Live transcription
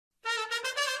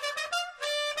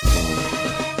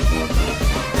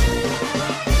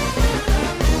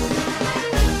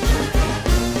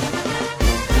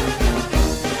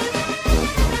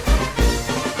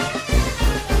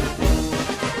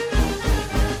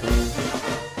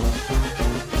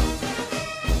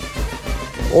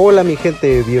Hola mi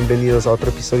gente, bienvenidos a otro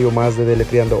episodio más de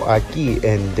Deletreando aquí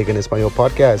en Diga en Español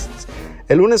Podcasts.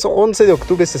 El lunes 11 de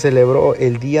octubre se celebró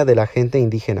el Día de la Gente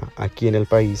Indígena aquí en el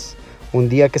país. Un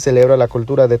día que celebra la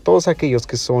cultura de todos aquellos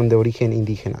que son de origen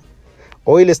indígena.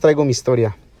 Hoy les traigo mi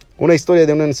historia. Una historia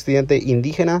de un estudiante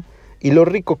indígena y lo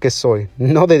rico que soy,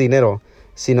 no de dinero,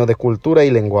 sino de cultura y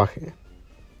lenguaje.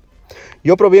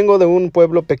 Yo provengo de un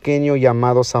pueblo pequeño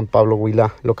llamado San Pablo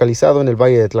Huilá, localizado en el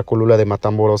Valle de Tlacolula de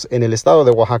Matamoros, en el estado de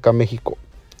Oaxaca, México.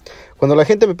 Cuando la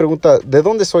gente me pregunta ¿de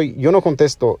dónde soy?, yo no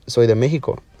contesto soy de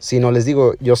México, sino les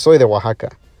digo yo soy de Oaxaca.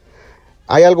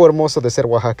 Hay algo hermoso de ser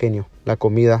oaxaqueño: la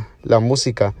comida, la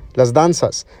música, las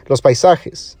danzas, los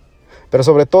paisajes, pero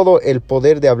sobre todo el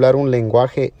poder de hablar un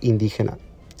lenguaje indígena.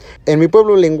 En mi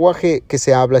pueblo el lenguaje que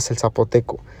se habla es el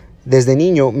zapoteco. Desde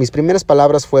niño mis primeras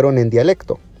palabras fueron en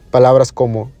dialecto. Palabras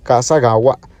como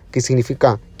Kasagawa, que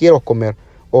significa quiero comer,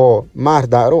 o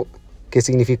Mardaro, que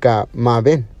significa ma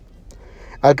ven.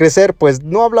 Al crecer, pues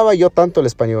no hablaba yo tanto el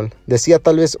español. Decía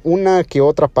tal vez una que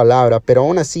otra palabra, pero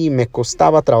aún así me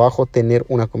costaba trabajo tener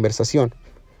una conversación.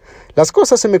 Las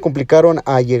cosas se me complicaron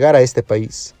al llegar a este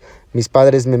país. Mis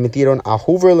padres me metieron a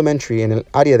Hoover Elementary en el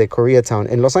área de Koreatown,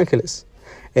 en Los Ángeles.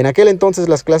 En aquel entonces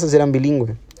las clases eran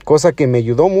bilingües, cosa que me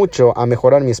ayudó mucho a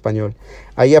mejorar mi español.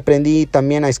 Ahí aprendí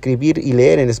también a escribir y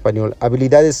leer en español,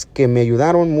 habilidades que me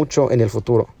ayudaron mucho en el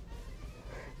futuro.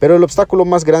 Pero el obstáculo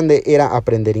más grande era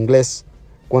aprender inglés.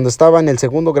 Cuando estaba en el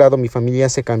segundo grado, mi familia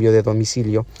se cambió de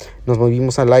domicilio. Nos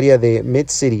movimos al área de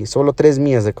Mid-City, solo 3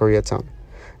 millas de Koreatown.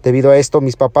 Debido a esto,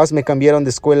 mis papás me cambiaron de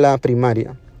escuela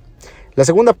primaria. La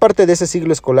segunda parte de ese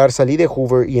siglo escolar salí de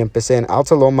Hoover y empecé en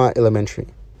Altaloma Elementary.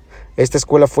 Esta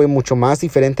escuela fue mucho más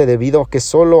diferente debido a que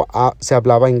solo se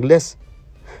hablaba inglés.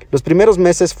 Los primeros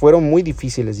meses fueron muy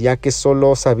difíciles ya que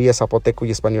solo sabía zapoteco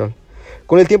y español.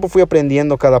 Con el tiempo fui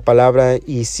aprendiendo cada palabra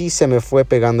y sí se me fue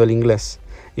pegando el inglés.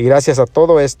 Y gracias a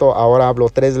todo esto ahora hablo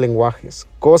 3 lenguajes,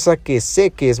 cosa que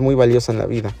sé que es muy valiosa en la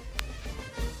vida.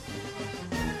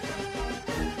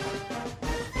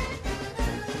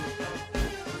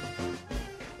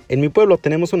 En mi pueblo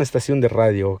tenemos una estación de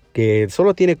radio que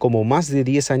solo tiene como más de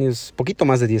 10 años, poquito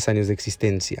más de 10 años de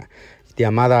existencia,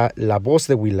 llamada La Voz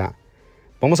de Huilá.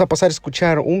 Vamos a pasar a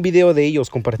escuchar un video de ellos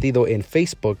compartido en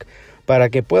Facebook para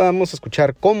que podamos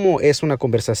escuchar cómo es una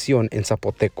conversación en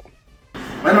zapoteco.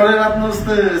 Bueno, como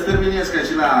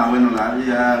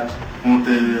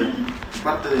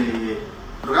parte del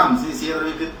programa, sí,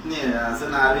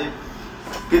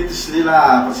 que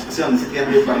la participación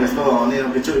para esto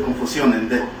no que chuve confusión.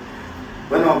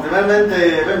 Bueno,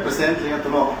 primeramente, ven presente, ya te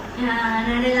lo.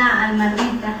 Narela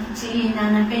Almadrita, sí,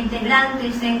 Nana,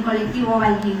 integrantes en Colectivo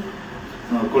Valle.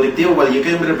 No, Colectivo Valle,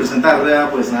 que me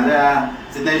representar, pues, Nara,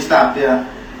 Sidney Tapia,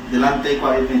 delante y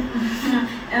cuál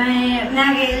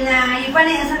la igual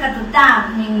esa catuta,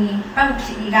 ni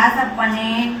pauchi y gasa,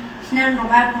 pone, sin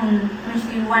rogar con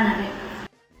iguanare.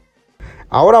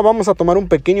 Ahora vamos a tomar un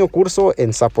pequeño curso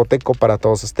en zapoteco para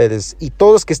todos ustedes. Y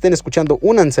todos que estén escuchando,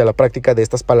 únanse a la práctica de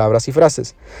estas palabras y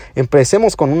frases.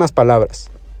 Empecemos con unas palabras.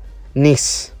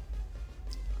 Nis,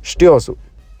 Shtiosu,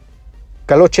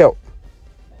 Calocheo,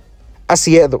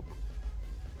 Asiedo,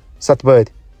 Satbed,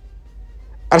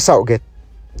 Arsauget,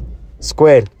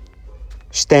 Square,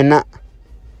 Stena,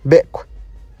 Beco,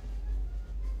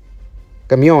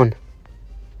 Camión,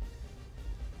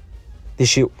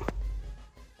 Dishiu.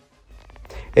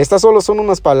 Estas solo son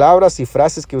unas palabras y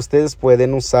frases que ustedes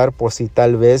pueden usar por si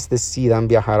tal vez decidan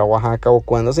viajar a Oaxaca o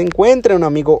cuando se encuentre un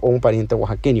amigo o un pariente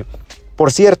oaxaqueño.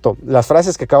 Por cierto, las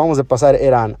frases que acabamos de pasar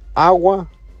eran agua,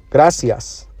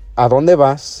 gracias, ¿a dónde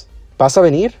vas? ¿Vas a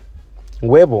venir?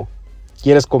 Huevo,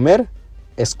 ¿quieres comer?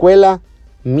 Escuela,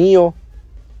 mío,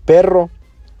 perro,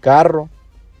 carro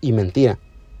y mentira.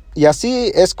 Y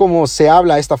así es como se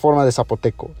habla esta forma de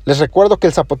zapoteco. Les recuerdo que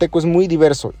el zapoteco es muy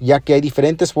diverso, ya que hay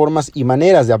diferentes formas y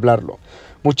maneras de hablarlo.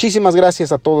 Muchísimas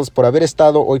gracias a todos por haber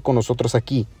estado hoy con nosotros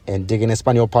aquí en Diga en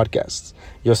Español Podcasts.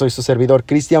 Yo soy su servidor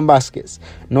Cristian Vázquez.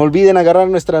 No olviden agarrar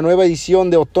nuestra nueva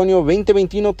edición de otoño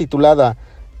 2021 titulada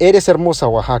Eres hermosa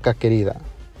Oaxaca querida,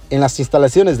 en las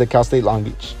instalaciones de Cal State Long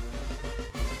Beach.